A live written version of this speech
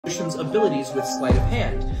magician's abilities with sleight of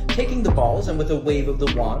hand, taking the balls and with a wave of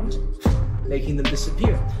the wand, making them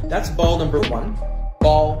disappear. That's ball number 1,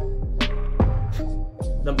 ball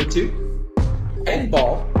number 2, and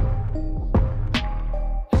ball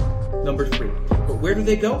number 3. But where do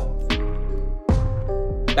they go?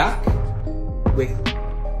 Back with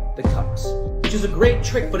the cups, which is a great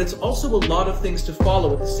trick, but it's also a lot of things to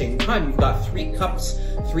follow at the same time. You've got 3 cups,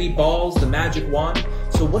 3 balls, the magic wand.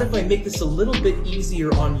 So what if I make this a little bit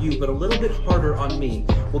easier on you, but a little bit harder on me?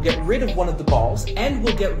 We'll get rid of one of the balls, and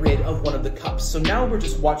we'll get rid of one of the cups. So now we're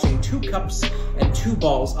just watching 2 cups and 2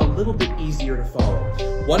 balls, a little bit easier to follow.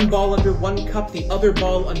 1 ball under 1 cup, the other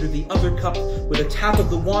ball under the other cup. With a tap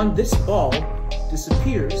of the wand, this ball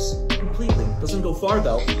disappears completely. Doesn't go far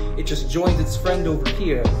though, it just joins its friend over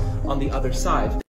here on the other side.